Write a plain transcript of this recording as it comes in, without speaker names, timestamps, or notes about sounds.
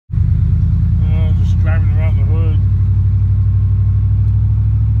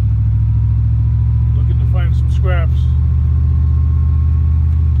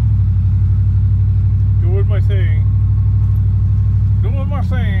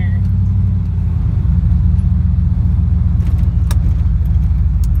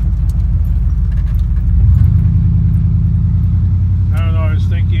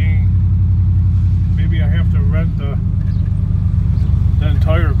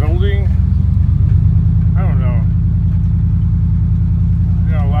building. I don't know.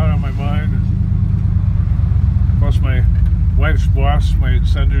 I got a lot on my mind. Plus my wife's boss might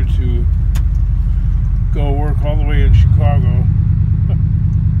send her to go work all the way in Chicago.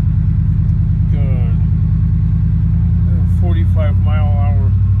 Good. 45 mile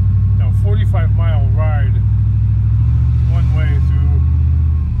ride one way through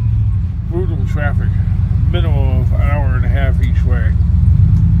brutal traffic. Minimum of an hour and a half each way.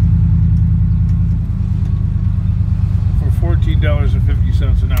 For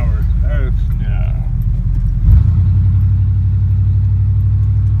 $14.50 an hour. That's, yeah.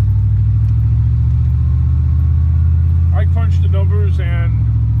 I crunched the numbers, and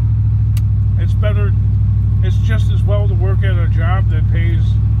it's better, it's just as well to work at a job that pays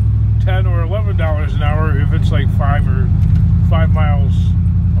 $10 or $11 an hour if it's like 5 miles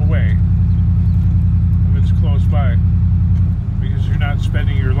away, if it's close by, because you're not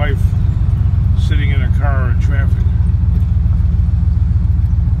spending your life sitting in a car in traffic.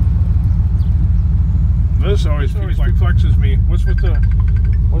 This always perplexes me. What's with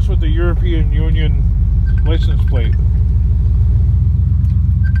the European Union license plate?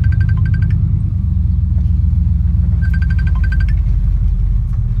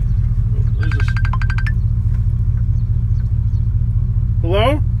 What is this?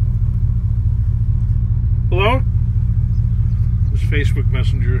 Hello? Hello? This Facebook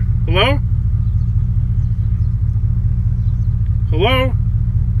Messenger. Hello? Hello?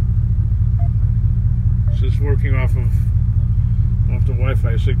 It's just working off the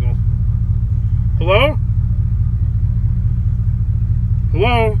Wi-Fi signal. Hello?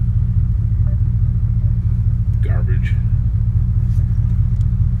 Hello? Garbage.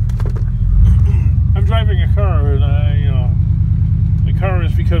 I'm driving a car, and the car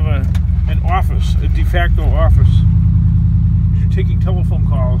has become an office, a de facto office. You're taking telephone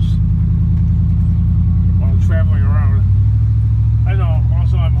calls while traveling around. I know.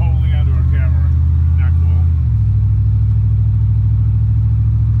 Also, I'm holding onto a camera. Not cool.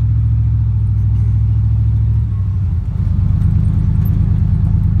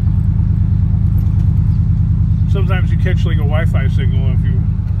 Sometimes you catch like a Wi-Fi signal if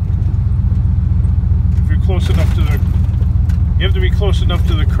you're close enough to the. You have to be close enough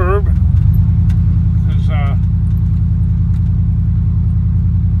to the curb, because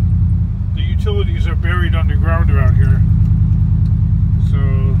the utilities are buried underground around here. So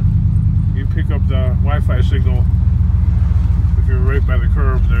you pick up the Wi-Fi signal if you're right by the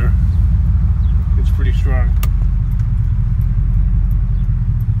curb there. It's pretty strong.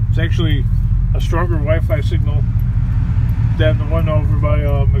 It's actually a stronger Wi-Fi signal than the one over by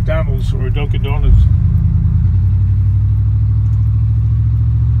McDonald's or Dunkin' Donuts.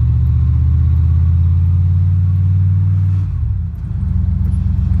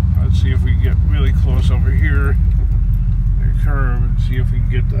 Let's see if we can get really close over here, the curve, and see if we can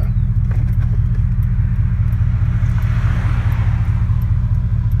get the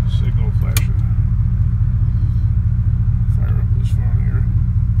signal flashing. Fire up this phone here.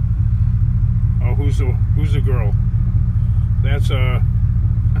 Oh, who's the girl? That's God.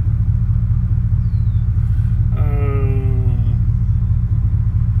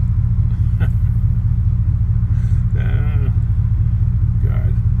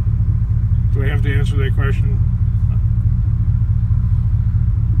 Do I have to answer that question?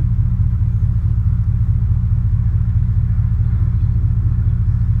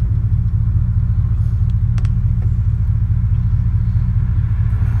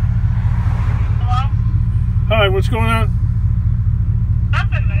 Hi, what's going on?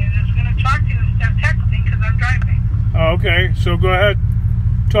 Nothing. I was going to talk to you instead of texting because I'm driving. Oh, okay. So go ahead.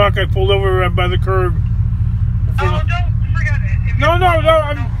 Talk. I pulled over by the curb. Oh, don't forget it. No.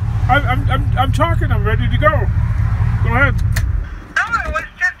 I'm talking. I'm ready to go. Go ahead. No, it was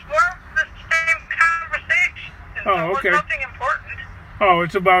just more of the same conversation. Oh, okay. It was nothing important. Oh,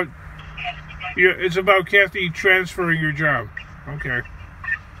 it's about Kathy transferring your job. Okay.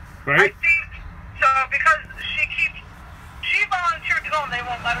 Right? I think so, because she volunteered to go and they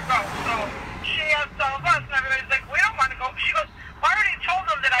won't let her go. So she asked all of us and everybody's like, we don't want to go. She goes, I already told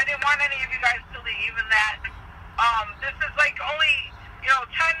them that I didn't want any of you guys to leave and that this is like only, 10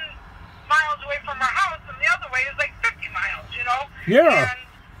 miles away from our house and the other way is like 50 miles, Yeah.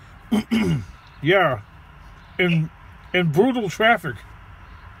 And yeah. In brutal traffic.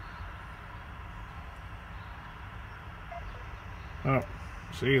 Oh,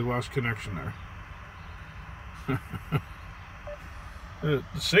 see, you lost connection there. The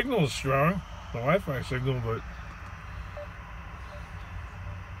signal is strong, the Wi-Fi signal, but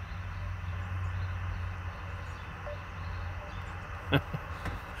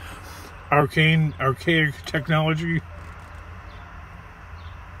archaic technology.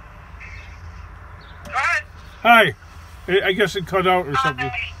 Go ahead. Hi. I guess it cut out or something.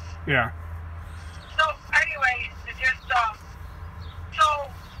 Hi. Yeah. So anyway, it just the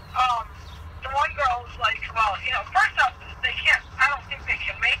one girl was like, well, you know, first off, they can't. I don't think they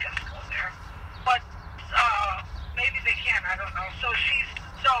can make us go there, but maybe they can. I don't know. So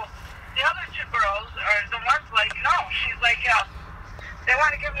the other two girls are the ones like, no. She's like, they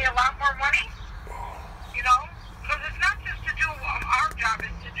want to give me a lot more money, you know, because it's not just to do our job;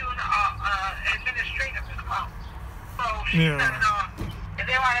 it's to do administrative as well. So she said,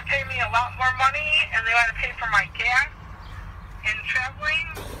 they want to pay me a lot more money, and they want to pay for my gas and traveling,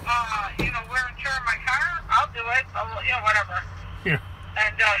 you know, wear and tear in my car. I'll do it, you know, whatever. Yeah.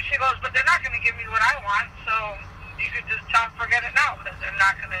 And she goes, but they're not going to give me what I want, so you could just tell them forget it now, because they're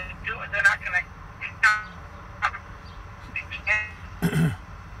not going to do it. They're not going to.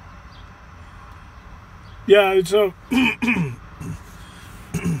 Yeah, it's a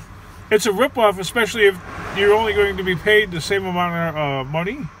it's a ripoff, especially if you're only going to be paid the same amount of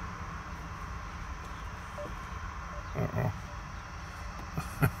money. Uh-oh.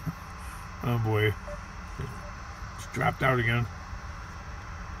 Oh boy. It's dropped out again.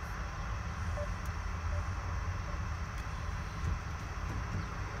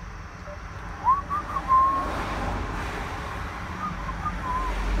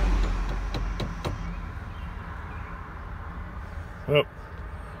 Oh,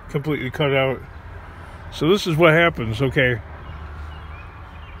 completely cut out. So this is what happens, okay.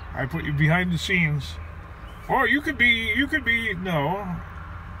 I put you behind the scenes. Or you could be, no.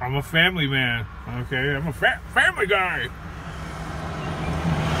 I'm a family man, okay? I'm a family guy.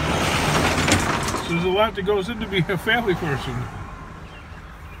 So there's a lot that goes into being a family person.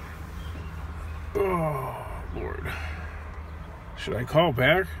 Oh, Lord. Should I call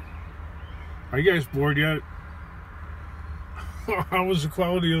back? Are you guys bored yet? How was the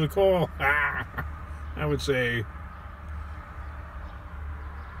quality of the call? I would say...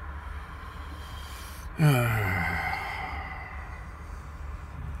 I'm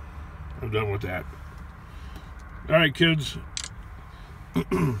done with that. Alright, kids.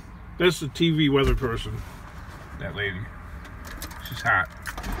 That's the TV weather person. That lady. She's hot.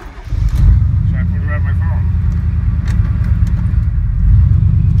 So I put her on my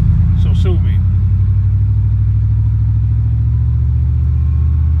phone. So sue me.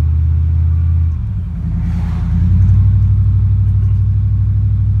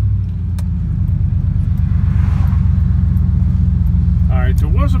 There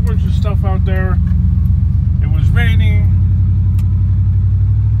was a bunch of stuff out there. It was raining.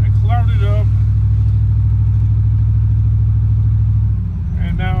 It clouded up.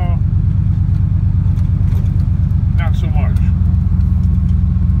 And now, not so much.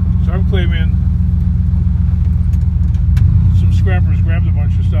 So I'm claiming some scrappers grabbed a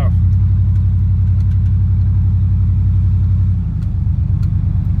bunch of stuff.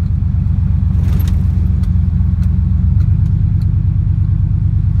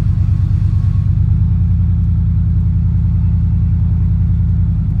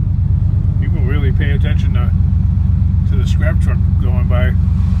 Pay attention to the scrap truck going by.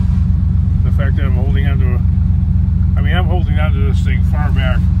 The fact that I'm holding onto I'm holding onto this thing far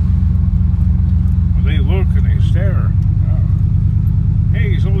back. Well, they look and they stare. Oh.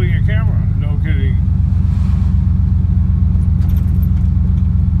 Hey, he's holding a camera. No kidding.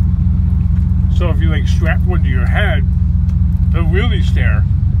 So if you like strap one to your head, they'll really stare.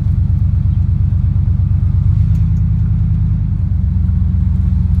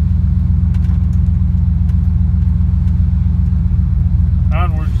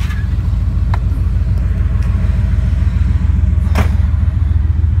 Onwards.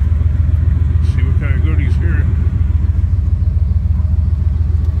 See what kind of goodies here.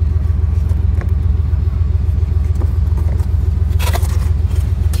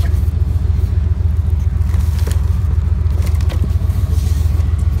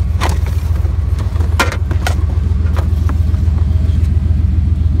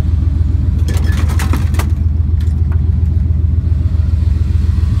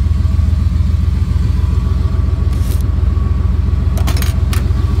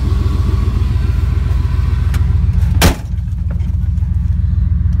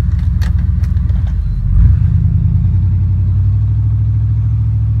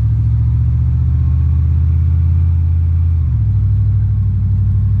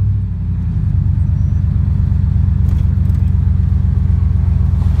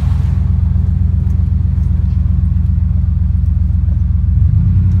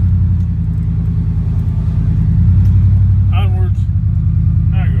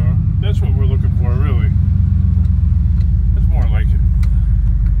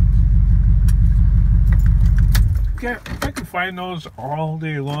 if I could find those all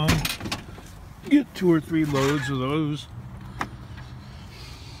day long, get 2 or 3 loads of those,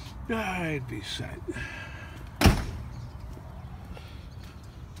 I'd be set.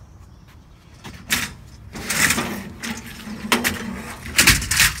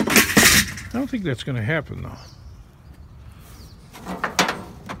 I don't think that's going to happen, though.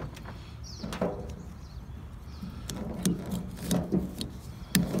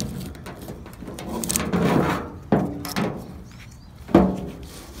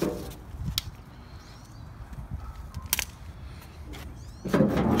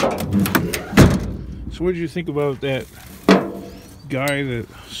 So what did you think about that guy that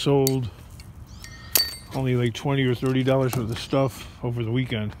sold only like $20 or $30 worth of stuff over the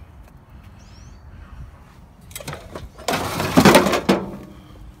weekend?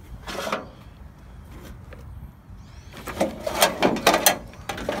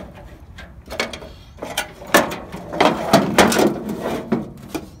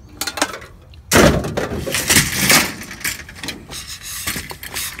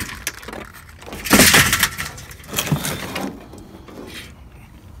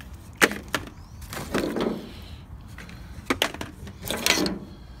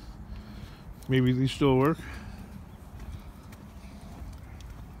 Maybe these still work.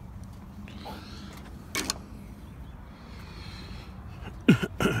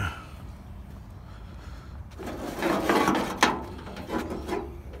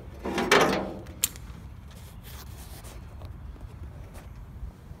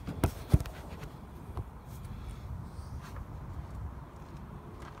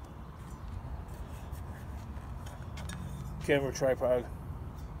 Camera tripod.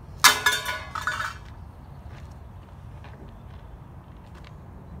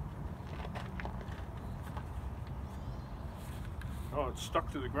 Oh, it's stuck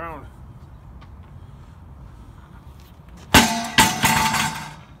to the ground.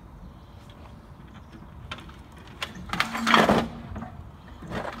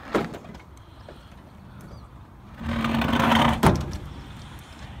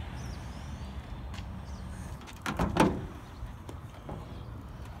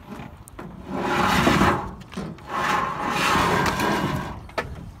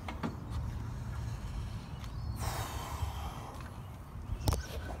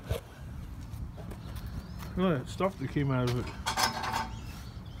 Look at that stuff that came out of it.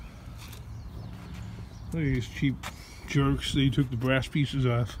 Look at these cheap jerks. They took the brass pieces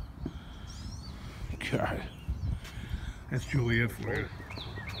off. God. That's Juliet for you.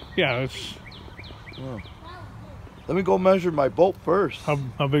 Yeah, that's... Wow. Let me go measure my boat first. How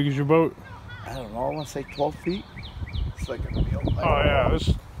big is your boat? I don't know. I want to say 12 feet. It's like a real... Oh, yeah.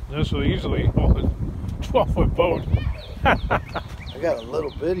 This will easily hold a 12-foot boat. I got a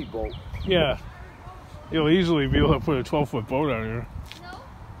little bitty boat. Yeah. You'll easily be able to put a 12-foot boat on here.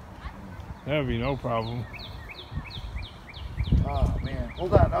 That'd be no problem. Oh, man.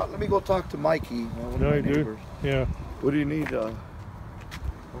 Hold on. Let me go talk to Mikey. No, you do? Yeah. What do you need? Okay.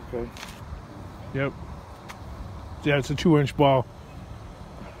 Yep. Yeah, it's a 2-inch ball.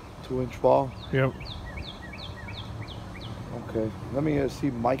 2-inch ball? Yep. Okay. Let me see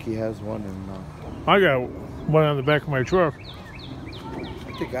if Mikey has one. And I got one on the back of my truck.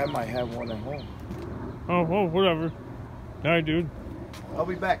 I think I might have one at home. Oh, well, whatever. All right, dude. I'll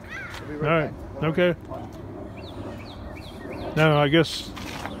be back. I'll be All right right. back. Okay. No, I guess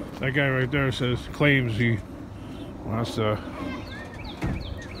that guy right there claims he wants to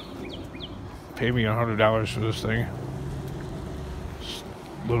pay me $100 for this thing. This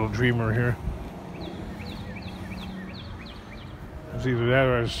little dreamer here. It's either that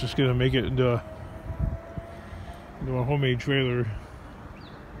or I was just gonna make it into a homemade trailer.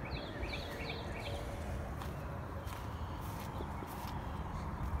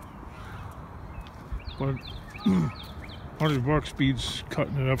 But $100 beats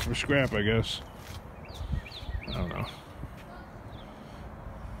cutting it up for scrap, I guess. I don't know.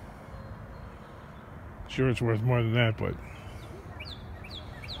 Sure, it's worth more than that, but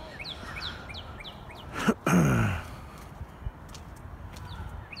I'm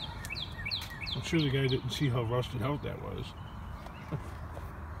sure the guy didn't see how rusted out that was.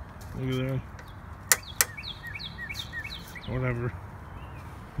 Look at that. Whatever.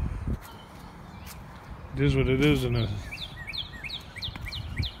 It is what it is, and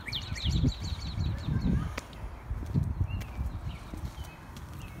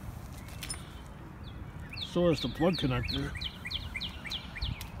so is the plug connector.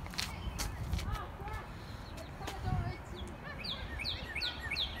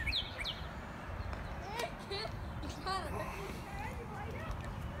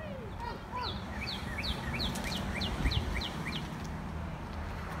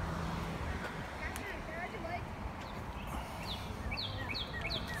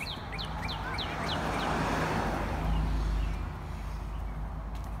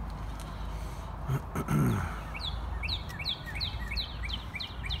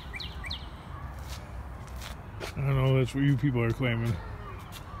 I don't know, that's what you people are claiming.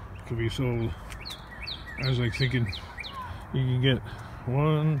 Could be sold. I was like thinking you can get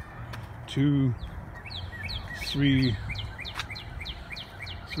 1, 2, 3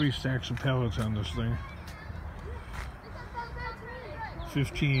 stacks of pallets on this thing.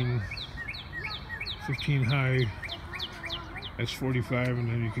 15 high. That's 45, and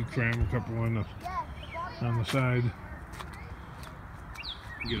then you could cram a couple on the side.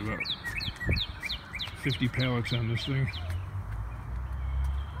 You get about 50 pallets on this thing.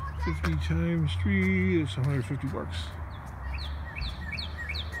 50 times 3, it's 150 bucks.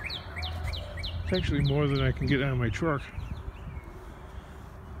 It's actually more than I can get out of my truck.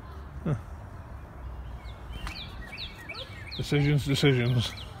 Huh. Decisions.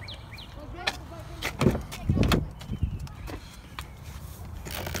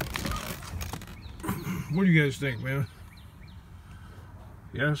 What do you guys think, man?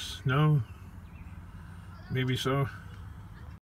 Yes? No? Maybe so?